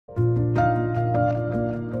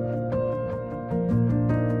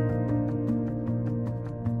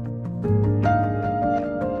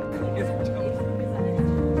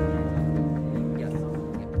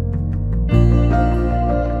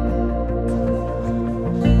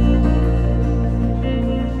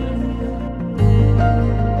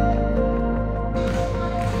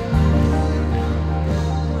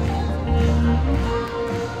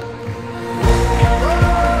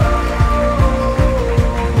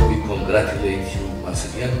congratulate you once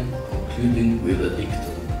again, concluding with a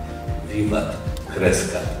dictum, Vivat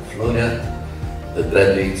Crescat Floreat, the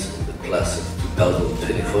graduates of the class of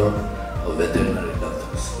 2024 of veterinary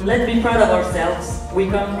doctors. Let's be proud of ourselves. We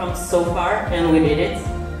come from so far and we did it.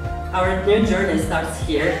 Our new journey starts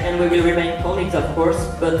here and we will remain colleagues of course,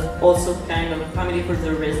 but also kind of family for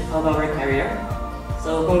the rest of our career.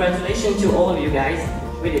 So congratulations to all of you guys,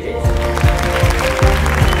 we did it.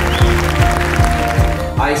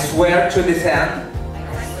 I swear to defend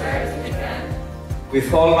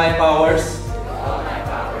with all my powers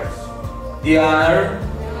the honor,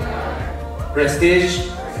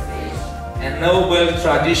 prestige, and noble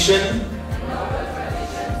tradition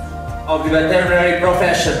of the veterinary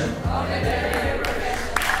profession.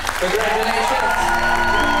 Congratulations!